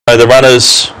The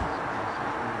runners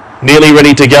nearly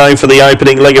ready to go for the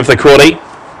opening leg of the quarter.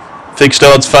 Fixed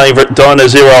odds favourite Dinah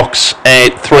Xerox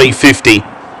at 350.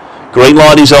 Green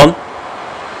light is on.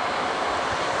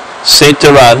 Set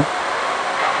to run.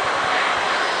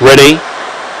 Ready.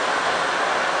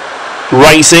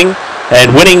 Racing.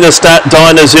 And winning the start,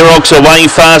 Dinah Xerox away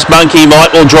fast. Monkey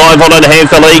Mike will drive on and have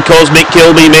the lead. Cosmic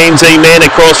Kilby, Manzi Man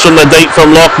across from the deep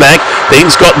from Lockmack. Then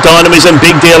Scott Dynamism,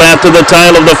 Big Deal out to the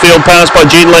tail of the field, passed by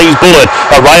Gin Lee's Bullet.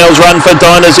 A rails run for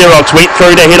Dinah Xerox. Went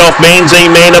through to head off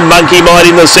Manzi Man and Monkey Mite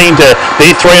in the centre.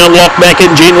 They're three on Lockmack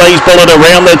and Gin Lee's Bullet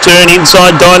around the turn.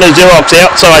 Inside Dinah Xerox.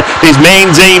 Outside is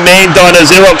Manzi Man. Dinah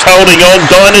Xerox holding on.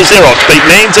 Dinah Xerox beat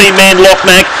Manzi Man,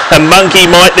 Lockmack and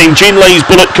Monkey Mite. Then Gin Lee's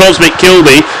Bullet, Cosmic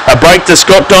Kilby. A break to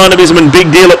Scott Dynamism and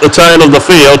Big Deal at the tail of the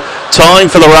field. Time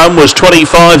for the run was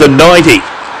 25:90.